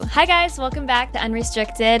Hi guys, welcome back to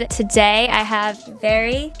Unrestricted. Today I have a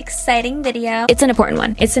very exciting video. It's an important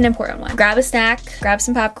one. Grab a snack, grab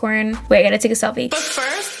some popcorn. Wait, I gotta take a selfie. But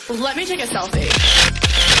first, let me take a selfie.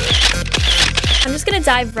 I'm just gonna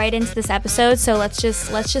dive right into this episode, so let's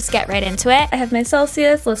just get right into it. I have my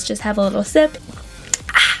Celsius, let's just have a little sip.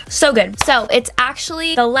 So good. So it's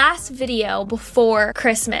actually the last video before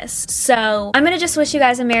Christmas. So I'm gonna just wish you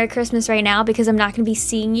guys a Merry Christmas right now because I'm not gonna be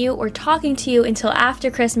seeing you or talking to you until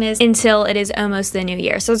after Christmas, until it is almost the new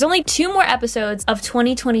year. So there's only 2 more episodes of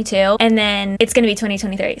 2022 and then it's gonna be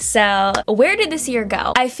 2023. So where did this year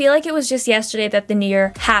go? I feel like it was just yesterday that the new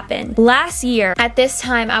year happened. Last year at this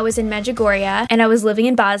time I was in Medjugorje and I was living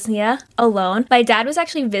in Bosnia alone. My dad was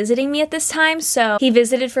actually visiting me at this time, so he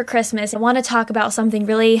visited for Christmas. I want to talk about something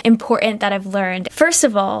really important that I've learned. First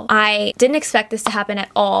of all, I didn't expect this to happen at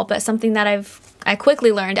all, but something that I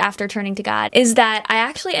quickly learned after turning to God is that I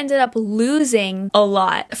actually ended up losing a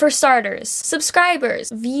lot. For starters, subscribers,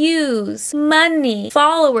 views, money,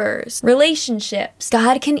 followers, relationships.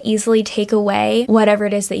 God can easily take away whatever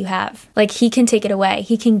it is that you have. Like, he can take it away.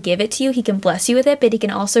 He can give it to you. He can bless you with it, but he can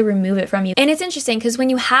also remove it from you. And it's interesting because when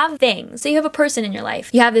you have things, so you have a person in your life,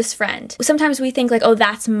 you have this friend. Sometimes we think like, oh,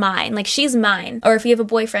 that's mine. Like, she's mine. Or if you have a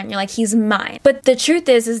boyfriend, you're like, he's mine. But the truth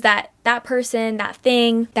is that person, that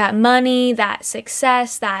thing, that money, that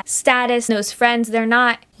success, that status, those friends, they're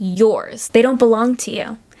not yours. They don't belong to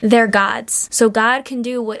you. They're God's. So God can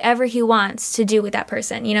do whatever he wants to do with that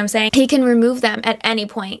person. You know what I'm saying? He can remove them at any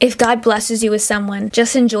point. If God blesses you with someone,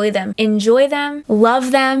 just enjoy them. Enjoy them,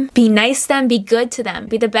 love them, be nice to them, be good to them,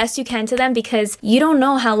 be the best you can to them, because you don't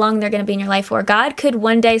know how long they're going to be in your life for. God could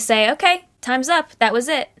one day say, okay, time's up. That was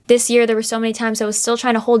it. This year, there were so many times I was still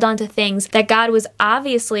trying to hold on to things that God was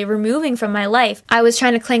obviously removing from my life. I was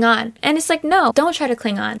trying to cling on. And it's like, no, don't try to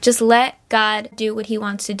cling on. Just let God do what he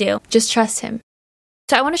wants to do. Just trust him.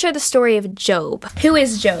 So I want to share the story of Job. Who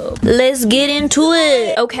is Job? Let's get into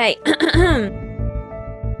it. Okay.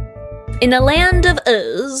 In the land of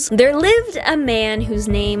Uz, there lived a man whose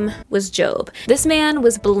name was Job. This man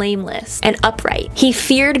was blameless and upright. He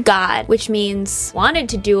feared God, which means wanted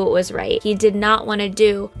to do what was right. He did not want to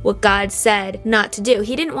do what God said not to do.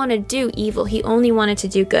 He didn't want to do evil. He only wanted to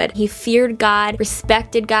do good. He feared God,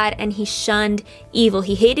 respected God, and he shunned evil.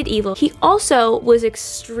 He hated evil. He also was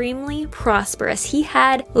extremely prosperous. He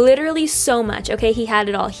had literally so much, okay? He had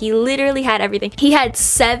it all. He literally had everything. He had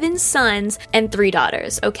 7 sons and 3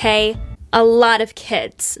 daughters, okay? A lot of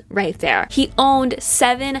kids right there. He owned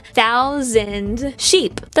 7,000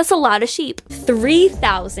 sheep. That's a lot of sheep.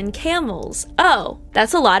 3,000 camels. Oh,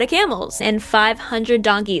 that's a lot of camels. And 500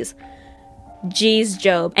 donkeys. Jeez,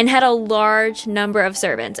 Job. And had a large number of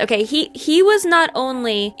servants. Okay, he was not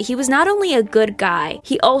only a good guy,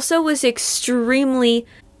 he also was extremely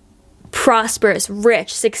prosperous,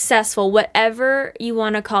 rich, successful, whatever you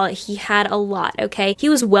want to call it. He had a lot, okay? He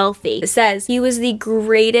was wealthy. It says he was the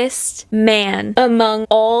greatest man among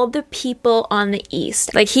all the people on the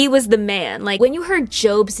east. Like, he was the man. Like, when you heard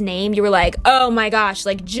Job's name, you were like, oh my gosh,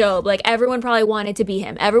 like Job. Like, everyone probably wanted to be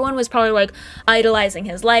him. Everyone was probably like idolizing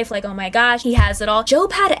his life. Like, oh my gosh, he has it all.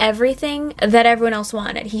 Job had everything that everyone else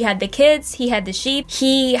wanted. He had the kids, he had the sheep,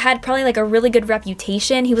 he had probably like a really good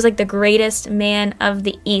reputation. He was like the greatest man of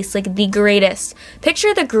the east, like the greatest.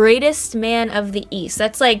 Picture the greatest man of the East.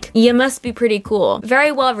 That's like, you must be pretty cool.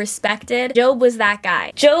 Very well respected. Job was that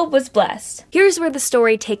guy. Job was blessed. Here's where the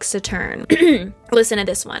story takes a turn. Listen to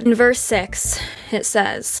this one. In verse 6, it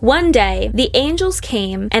says, one day the angels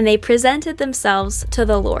came and they presented themselves to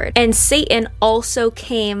the Lord, and Satan also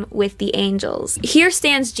came with the angels. Here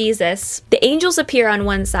stands Jesus. The angels appear on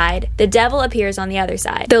one side, the devil appears on the other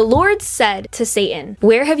side. The Lord said to Satan,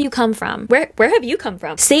 where have you come from? Where have you come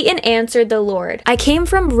from? Satan answered the Lord, I came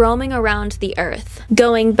from roaming around the earth,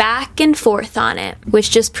 going back and forth on it,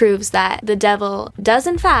 which just proves that the devil does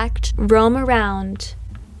in fact roam around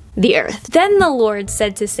the earth. Then the Lord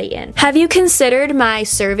said to Satan, have you considered my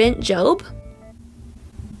servant Job?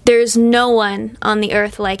 There's no one on the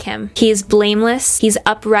earth like him. He is blameless, he's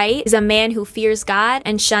upright, he's a man who fears God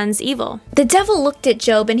and shuns evil. The devil looked at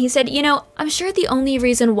Job and he said, you know, I'm sure the only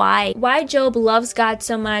reason why Job loves God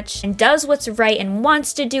so much and does what's right and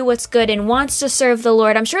wants to do what's good and wants to serve the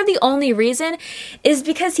Lord, I'm sure the only reason is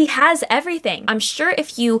because he has everything. I'm sure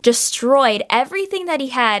if you destroyed everything that he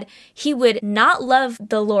had, he would not love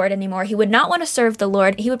the Lord anymore. He would not want to serve the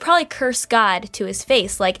Lord. He would probably curse God to his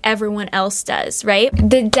face like everyone else does, right?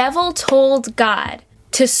 The devil told God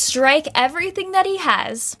to strike everything that he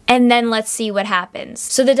has, and then let's see what happens.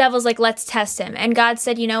 So the devil's like, let's test him. And God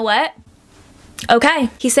said, you know what? Okay.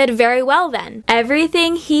 He said, very well then.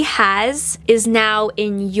 Everything he has is now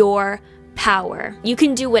in your power. You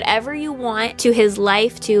can do whatever you want to his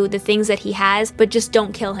life, to the things that he has, but just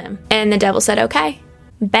don't kill him. And the devil said, okay.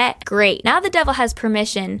 Bet. Great. Now the devil has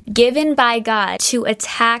permission given by God to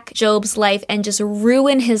attack Job's life and just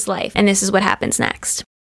ruin his life. And this is what happens next.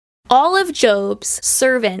 All of Job's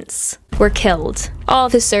servants were killed. All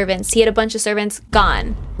of his servants. He had a bunch of servants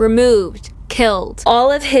gone, removed, killed.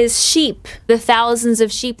 All of his sheep, the thousands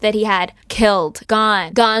of sheep that he had, killed,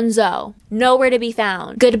 gone, gonzo, nowhere to be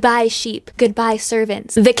found. Goodbye sheep, goodbye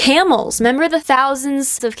servants. The camels, remember the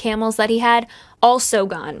thousands of camels that he had? Also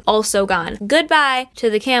gone, also gone. Goodbye to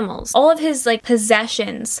the camels. All of his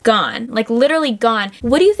possessions gone, literally gone.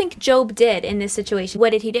 What do you think Job did in this situation?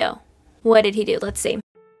 What did he do? What did he do? Let's see.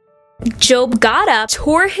 Job got up,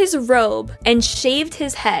 tore his robe, and shaved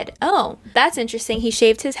his head. Oh, that's interesting. He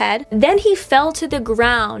shaved his head. Then he fell to the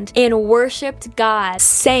ground and worshiped God,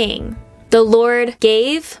 saying, "The Lord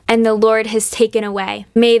gave, and the Lord has taken away.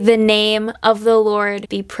 May the name of the Lord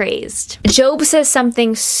be praised." Job says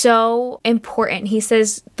something so important. He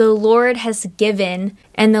says, the Lord has given,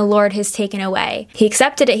 and the Lord has taken away. He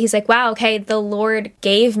accepted it. He's like, wow, okay, the Lord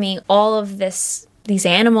gave me all of these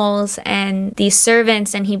animals and these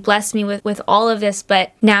servants, and he blessed me with all of this,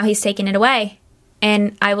 but now he's taken it away,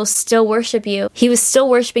 and I will still worship you. He was still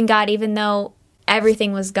worshiping God even though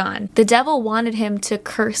everything was gone. The devil wanted him to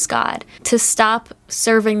curse God, to stop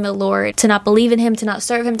serving the Lord, to not believe in him, to not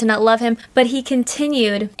serve him, to not love him, but he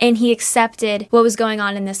continued and he accepted what was going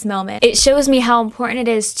on in this moment. It shows me how important it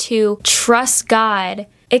is to trust God,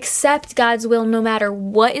 accept God's will no matter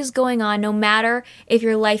what is going on, no matter if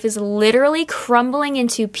your life is literally crumbling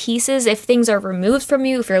into pieces, if things are removed from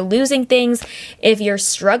you, if you're losing things, if you're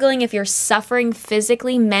struggling, if you're suffering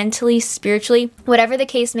physically, mentally, spiritually, whatever the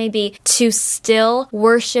case may be, to still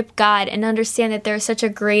worship God and understand that there's such a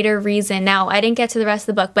greater reason. Now, I didn't get to the rest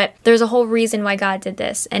of the book, but there's a whole reason why God did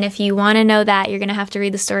this. And if you want to know that, you're going to have to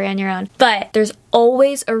read the story on your own. But there's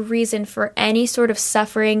always a reason for any sort of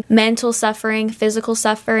suffering, mental suffering, physical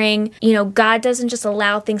suffering. God doesn't just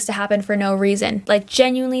allow things to happen for no reason.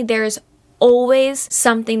 Genuinely, there's always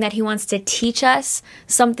something that he wants to teach us,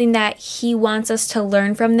 something that he wants us to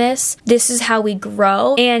learn from this. This is how we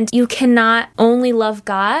grow. And you cannot only love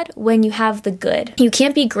God when you have the good. You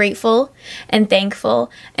can't be grateful and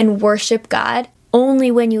thankful and worship God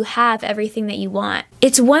only when you have everything that you want.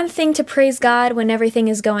 It's one thing to praise God when everything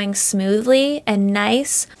is going smoothly and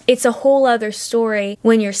nice. It's a whole other story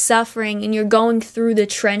when you're suffering and you're going through the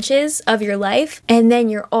trenches of your life, and then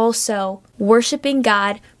you're also worshiping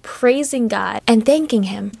God, praising God, and thanking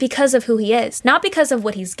him because of who he is. Not because of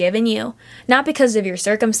what he's given you, not because of your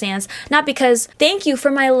circumstance, not because, thank you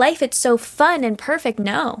for my life, it's so fun and perfect.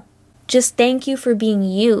 No. Just thank you for being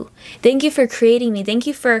you. Thank you for creating me. Thank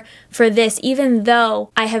you for this, even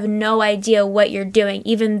though I have no idea what you're doing,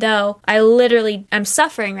 even though I'm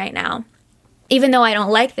suffering right now. Even though I don't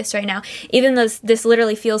like this right now, even though this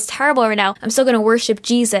literally feels terrible right now, I'm still going to worship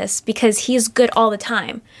Jesus because he's good all the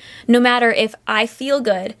time. No matter if I feel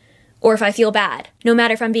good or if I feel bad, no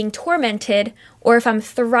matter if I'm being tormented or if I'm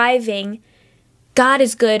thriving, God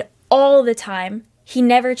is good all the time. He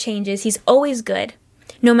never changes. He's always good.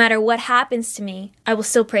 No matter what happens to me, I will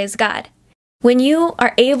still praise God. When you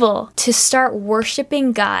are able to start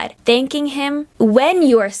worshiping God, thanking him when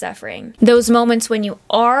you are suffering, those moments when you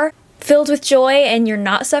are filled with joy and you're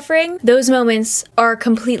not suffering, those moments are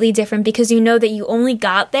completely different because you know that you only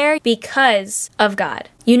got there because of God.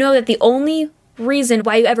 You know that the only reason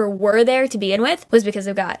why you ever were there to begin with was because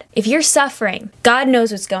of God. If you're suffering, God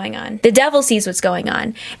knows what's going on. The devil sees what's going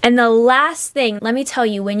on. And the last thing, let me tell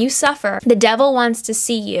you, when you suffer, the devil wants to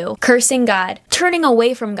see you cursing God, turning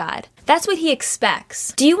away from God. That's what he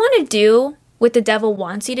expects. Do you want to do what the devil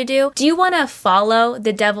wants you to do? Do you want to follow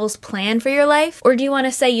the devil's plan for your life? Or do you want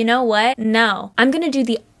to say, you know what? No, I'm going to do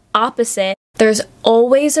the opposite. There's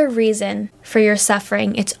always a reason for your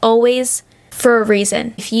suffering. It's always for a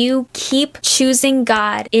reason. If you keep choosing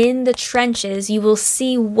God in the trenches, you will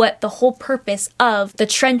see what the whole purpose of the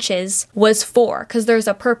trenches was for, because there's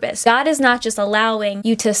a purpose. God is not just allowing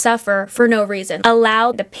you to suffer for no reason.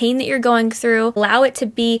 Allow the pain that you're going through, allow it to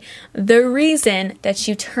be the reason that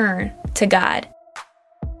you turn to God.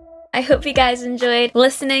 I hope you guys enjoyed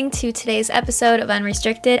listening to today's episode of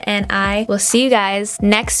Unrestricted, and I will see you guys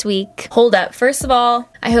next week. Hold up. First of all,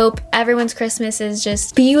 I hope everyone's Christmas is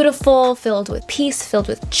just beautiful, filled with peace, filled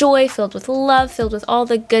with joy, filled with love, filled with all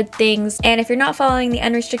the good things. And if you're not following the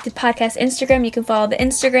Unrestricted Podcast Instagram, you can follow the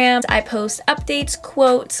Instagram. I post updates,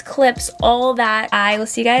 quotes, clips, all that. I will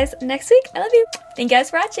see you guys next week. I love you. Thank you guys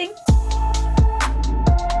for watching.